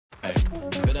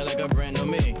a brand new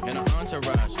me and an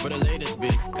entourage where the latest be,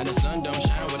 and the sun don't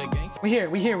shine with a gang. We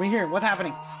here. What's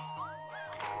happening?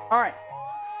 All right,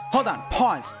 hold on,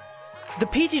 pause. The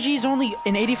PTG is only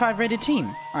an 85 rated team.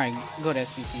 All right, go to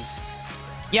SBCs.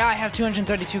 Yeah, I have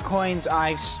 232 coins.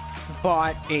 I've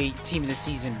bought a team of the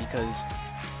season because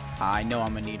I know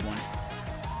I'm gonna need one.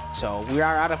 So we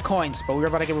are out of coins, but we're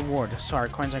about to get reward, so our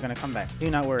coins are gonna come back. Do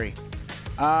not worry.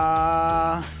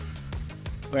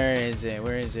 Where is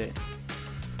it?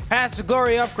 Paths to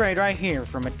Glory upgrade right here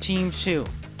from a team 2.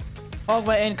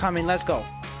 Pogba incoming. Let's go.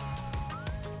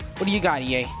 What do you got,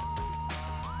 EA?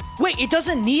 Wait, it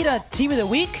doesn't need a team of the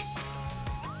week?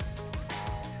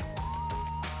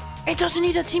 It doesn't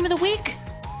need a team of the week?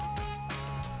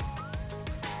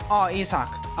 Oh, Isak,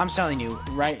 I'm selling you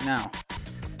right now.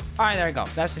 Alright, there we go.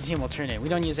 That's the team we'll turn in. We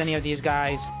don't use any of these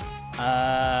guys.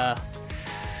 Yeah.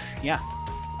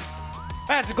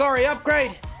 That's a glory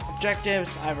upgrade.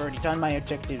 Objectives. I've already done my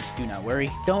objectives. Do not worry.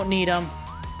 Don't need them.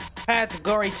 Path to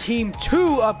Glory Team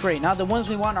 2 upgrade. Now, the ones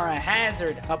we want are a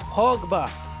Hazard, a Pogba.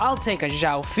 I'll take a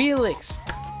João Felix.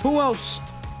 Who else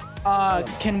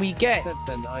can we get? Let's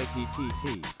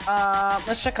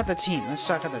check out the team.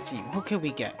 Who can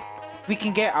we get? We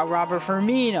can get a Robert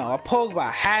Firmino, a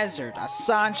Pogba, Hazard, a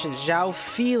Sanchez, João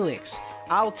Felix.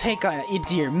 I'll take a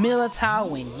Idir Militao,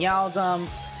 Wijnaldum.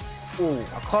 Ooh,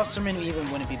 a Klosterman even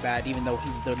wouldn't be bad, even though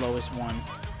he's the lowest one.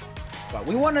 But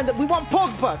we want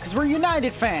Pogba because we're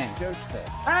United fans. Said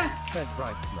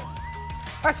Brightsman.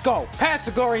 Let's go. Path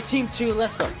to Glory Team 2.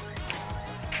 Let's go.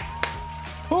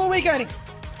 Who are we getting?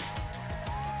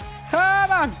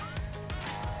 Come on.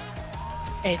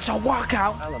 It's a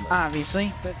walkout,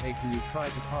 obviously. Said, hey, can you try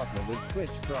to partner with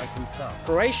Twitch so I can sub?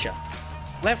 Croatia.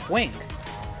 Left wing.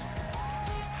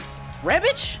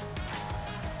 Rebic?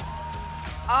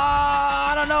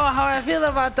 I don't know how I feel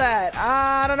about that.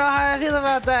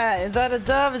 Is that a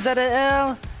dub? Is that an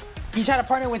L? You try to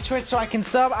partner with Twitch so I can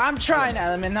sub? I'm trying,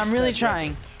 Element. I'm really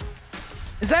trying.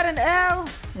 Is that an L?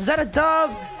 Is that a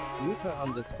dub?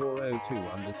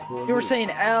 Luca_02_. You were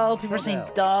saying L. People were saying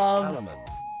dub. Element.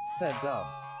 Said dub.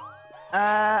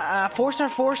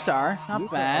 4-star. Not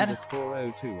Luca bad.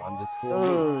 _02_.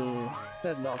 Ooh.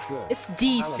 Said not good. It's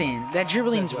decent. That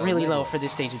dribbling's really low for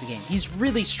this stage of the game. He's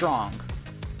really strong.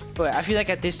 But I feel like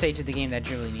at this stage of the game, that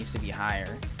dribbling needs to be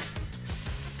higher.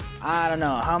 I don't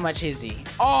know. How much is he?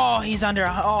 Oh, he's under...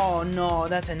 Oh, no.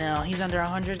 That's an L. He's under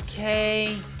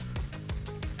 100K.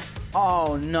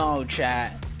 Oh, no,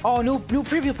 chat. Oh, new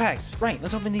preview packs. Right.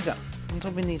 Let's open these up.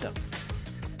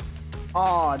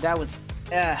 Oh, that was...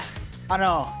 I don't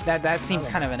know. That seems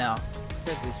kind of an L.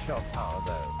 Said his shot power,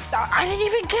 though. I didn't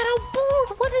even get a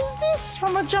board. What is this?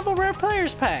 From a Jumbo Rare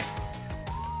Players pack.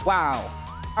 Wow.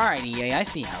 Alright, EA, I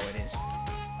see how it is.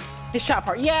 His shot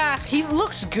part, yeah, he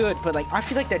looks good, but like I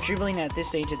feel like that dribbling at this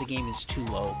stage of the game is too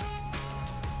low.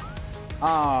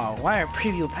 Oh, why are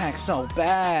preview packs so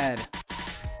bad?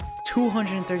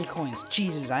 230 coins.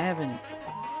 Jesus, I haven't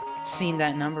seen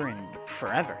that number in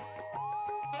forever.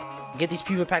 Get these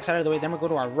preview packs out of the way, then we'll go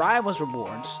to our Rivals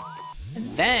rewards. And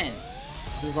then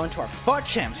we're going to our Butt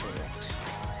Champs rewards.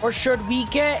 Or should we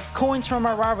get coins from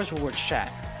our Rivals rewards, chat?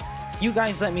 You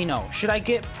guys let me know. Should I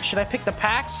pick the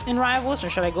packs in Rivals or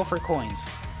should I go for coins?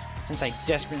 Since I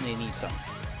desperately need some.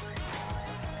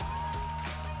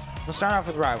 We'll start off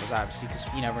with Rivals, obviously, because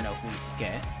you never know who we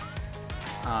get.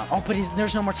 Oh, but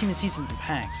there's no more Team of the Seasons and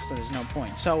packs, so there's no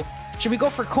point. So, should we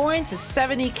go for coins? It's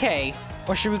 70K.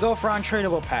 Or should we go for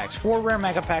untradeable packs? 4 rare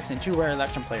mega packs and 2 rare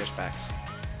Election Players packs.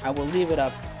 I will leave it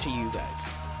up to you guys.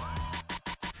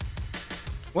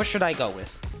 What should I go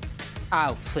with?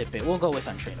 I'll flip it. We'll go with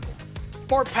untradeable.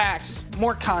 More packs,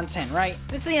 more content, right?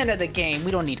 It's the end of the game.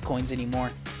 We don't need coins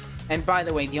anymore. And by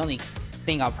the way, the only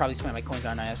thing I'll probably spend my coins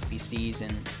on are SBCs,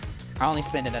 and I only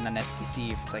spend it on an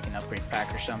SBC if it's like an upgrade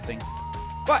pack or something.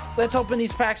 But let's open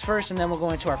these packs first, and then we'll go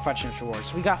into our Futchins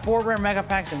rewards. So we got 4 rare mega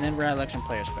packs and then rare Election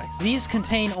Players packs. These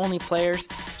contain only players,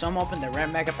 so I'm opening the rare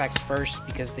mega packs first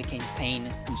because they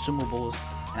contain consumables,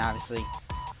 and obviously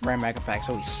rare mega packs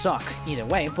always suck either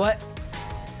way, but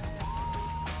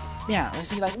yeah, let's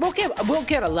see. Like we'll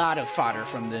get a lot of fodder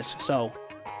from this, so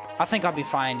I think I'll be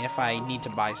fine if I need to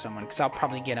buy someone, because I'll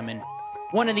probably get them in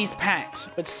one of these packs.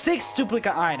 But 6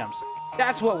 duplicate items,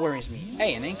 that's what worries me.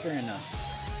 Hey, an Anchor and a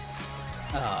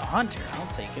Hunter, I'll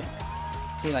take it.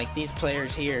 See, like these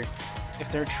players here,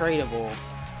 if they're tradable,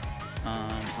 no,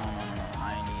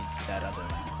 I need that other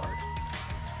Lampard.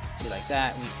 See, like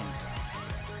that,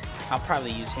 I'll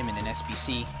probably use him in an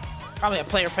SBC. Probably a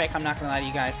player pick, I'm not gonna lie to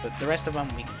you guys, but the rest of them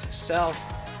we can just sell.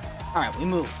 Alright, we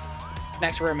move.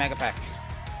 Next rare mega pack.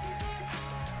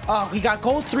 Oh, we got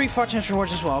gold 3 fudge champs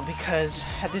rewards as well, because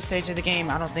at this stage of the game,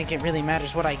 I don't think it really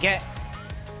matters what I get.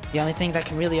 The only thing that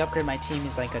can really upgrade my team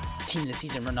is like a team of the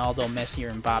season Ronaldo, Messi,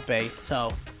 or Mbappe.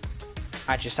 So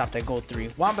I just stopped at gold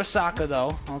 3. Wan-Bissaka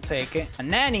though, I'll take it. A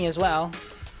Nanny as well.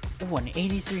 Oh, an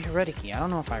 83 Heredity. I don't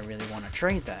know if I really want to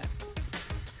trade that.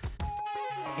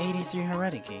 83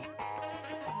 Heredity.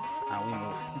 Oh, we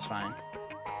move. It's fine.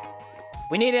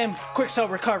 We need him. Quick sell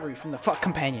recovery from the fuck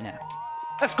companion app.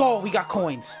 Let's go. We got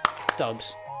coins.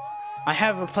 Dubs. I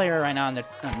have a player right now on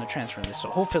the transfer list, so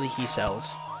hopefully he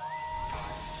sells.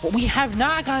 But we have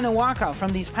not gotten a walkout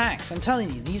from these packs. I'm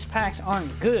telling you, these packs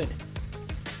aren't good.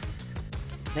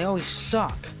 They always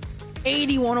suck.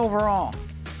 81 overall.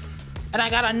 And I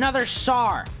got another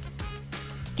SAR.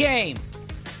 Game.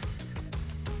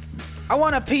 I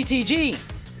want a PTG.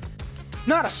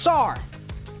 Not a SAR.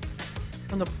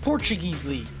 From the Portuguese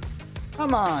league.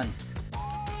 Come on.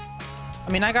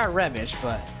 I mean, I got Rebish,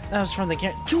 but that was from the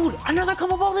game. Dude, another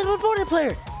come up all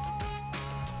player.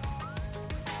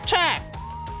 Chat.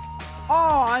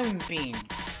 Oh, I'm being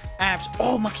abs.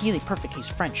 Oh, Makili, perfect. He's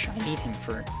French. I need him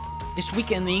for this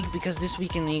weekend league, because this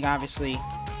weekend league, obviously,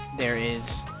 there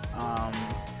is,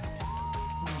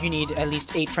 you need at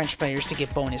least 8 French players to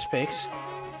get bonus picks.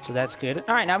 So that's good.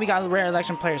 All right, now we got rare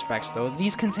election players packs, though.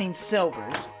 These contain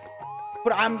silvers.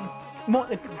 But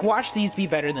watch these be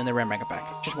better than the rare mega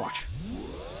pack. Just watch.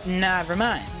 Never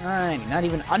mind. All right, not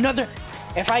even another.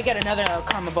 If I get another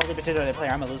Karma Bold Libertadores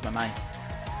player, I'm gonna lose my mind.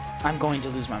 I'm going to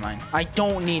lose my mind. I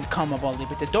don't need Karma Bold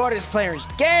Libertadores players.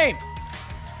 Game!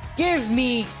 Give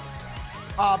me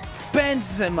a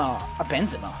Benzema. A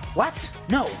Benzema? What?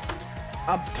 No.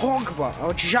 A Pogba.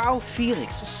 Or João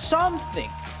Felix. Something.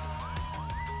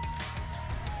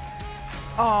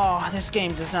 Oh, this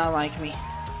game does not like me.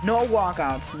 No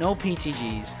walkouts. No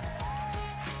PTGs.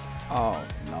 Oh,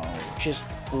 no. Just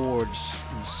boards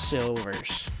and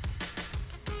silvers.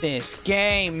 This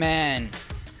game, man.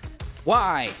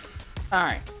 Why?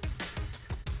 Alright.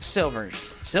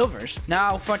 Silvers. Silvers?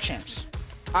 Now for champs.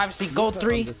 Obviously, gold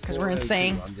 3, because we're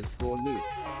insane.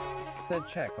 Said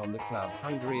check on the club.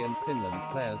 Hungary and Finland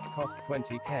players cost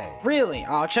 20k. Really?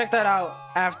 I'll check that out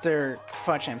after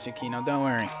FUT Champs Kino. Don't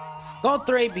worry. Gold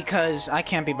 3 because I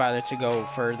can't be bothered to go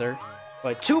further.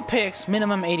 But 2 picks,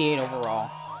 minimum 88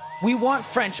 overall. We want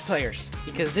French players,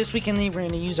 because this weekend we're going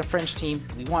to use a French team.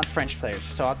 We want French players.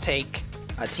 So I'll take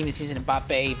a team of the season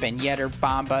Mbappe, Ben Yedder,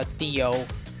 Bamba, Theo,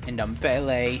 and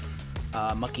Mbele,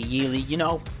 Makiyili. You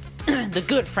know, the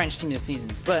good French team of the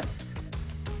seasons. But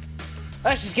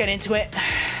let's just get into it.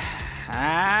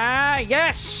 Ah,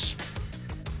 yes!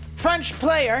 French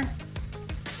player,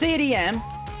 CDM,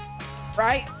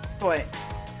 right? But,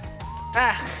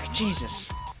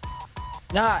 Jesus.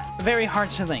 Not very hard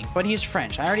to link, but he's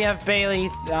French. I already have Bailey.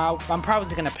 I'm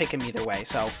probably going to pick him either way,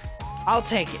 so I'll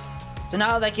take it. So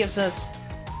now that gives us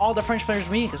all the French players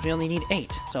we need, because we only need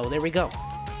 8. So there we go.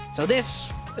 So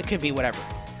this, it could be whatever.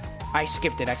 I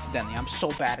skipped it accidentally. I'm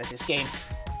so bad at this game.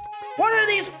 What are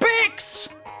these picks?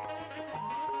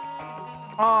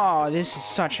 Oh, this is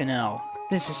such an L.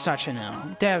 This is such an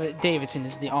L. Davidson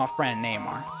is the off-brand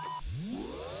Neymar.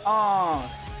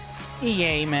 Oh,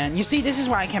 EA, man. You see, this is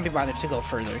why I can't be bothered to go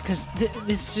further, because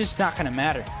this is just not going to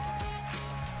matter.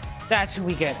 That's who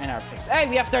we get in our picks. Hey,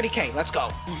 we have 30k. Let's go.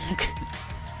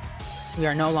 We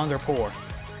are no longer poor.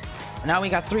 Now we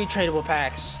got 3 tradable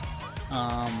packs.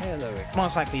 Hello,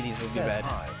 Most likely these will be bad.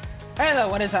 hi. Hello,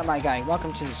 what is up, my guy?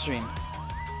 Welcome to the stream.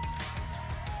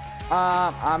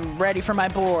 I'm ready for my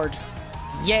board.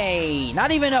 Yay!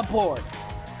 Not even a board.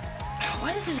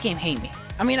 Why does this game hate me?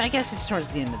 I mean, I guess it's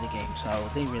towards the end of the game, so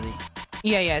they really...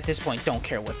 Yeah, at this point, don't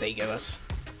care what they give us.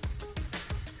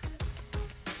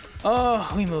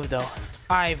 Oh, we moved, though.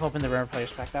 I've opened the rare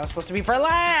players pack. That was supposed to be for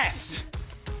last!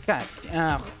 God,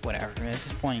 whatever, at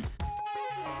this point.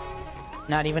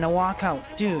 Not even a walkout.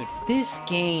 Dude, this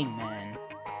game, man.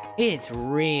 It's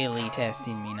really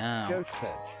testing me now.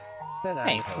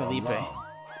 Hey, Felipe.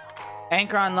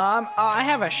 Anchor on Lob? Oh, I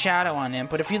have a shadow on him,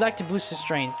 but if you'd like to boost his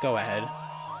strength, go ahead.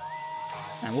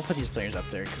 And we'll put these players up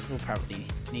there, because we'll probably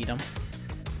need them.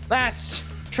 Last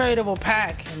tradable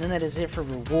pack, and then that is it for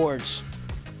rewards.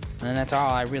 And then that's all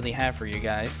I really have for you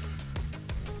guys.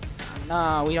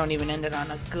 No, we don't even end it on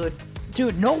a good...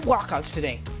 Dude, no walkouts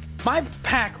today. My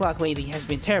pack luck lately has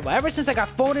been terrible. Ever since I got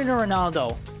Foden or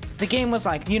Ronaldo, the game was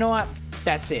like, you know what?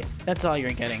 That's it. That's all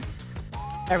you're getting.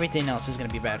 Everything else is going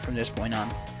to be bad from this point on.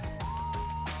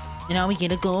 And now we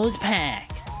get a gold pack.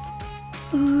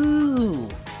 Ooh.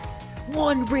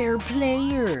 1 rare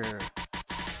player.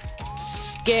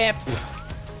 Skip.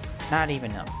 Not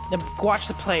even no. Watch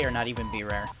the player not even be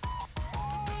rare.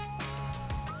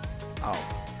 Oh,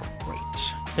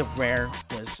 the rare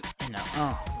was enough.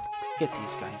 Oh, get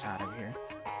these guys out of here.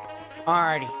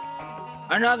 Alrighty.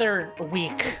 Another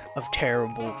week of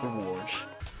terrible rewards.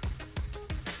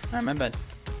 Alright, my bad.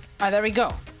 Alright, there we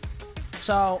go.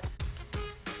 So,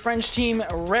 French team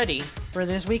ready for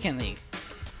this weekend league.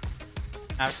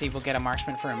 Obviously, we'll get a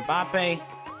marksman for Mbappe.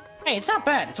 Hey, it's not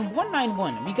bad. It's a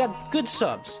 191. We got good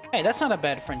subs. Hey, that's not a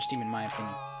bad French team in my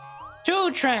opinion.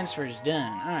 2 transfers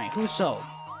done. Alright, who sold?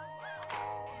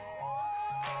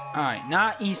 Alright,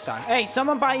 not Isak. Hey,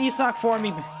 someone buy Isak for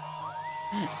me.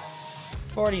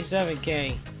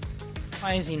 47k.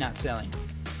 Why is he not selling?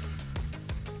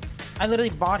 I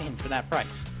literally bought him for that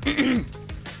price.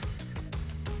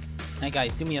 Hey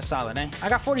guys, do me a solid, eh? I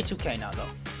got 42k now though.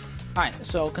 Alright,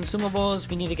 so consumables,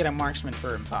 we need to get a marksman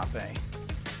for Mbappe.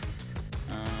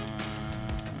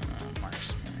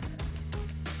 Marksman.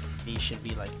 He should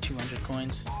be like 200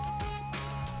 coins.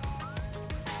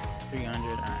 300,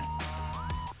 alright.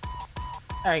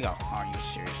 There you go. Oh, are you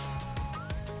serious?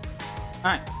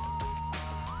 Alright.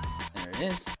 There it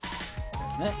is.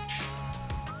 Match.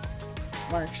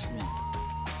 Marksman.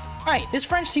 Alright, this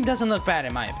French team doesn't look bad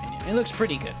in my opinion. It looks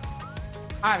pretty good.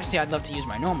 Obviously, I'd love to use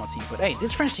my normal team, but hey,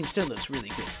 this French team still looks really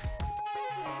good.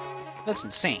 Looks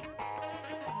insane.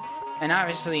 And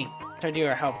obviously,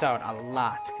 Tardier helped out a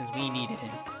lot because we needed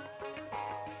him.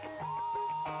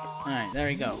 Alright, there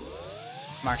we go.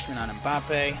 Marksman on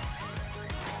Mbappe.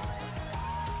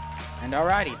 And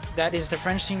alrighty, that is the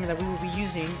French team that we will be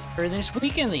using for this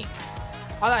weekend league.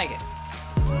 I like it.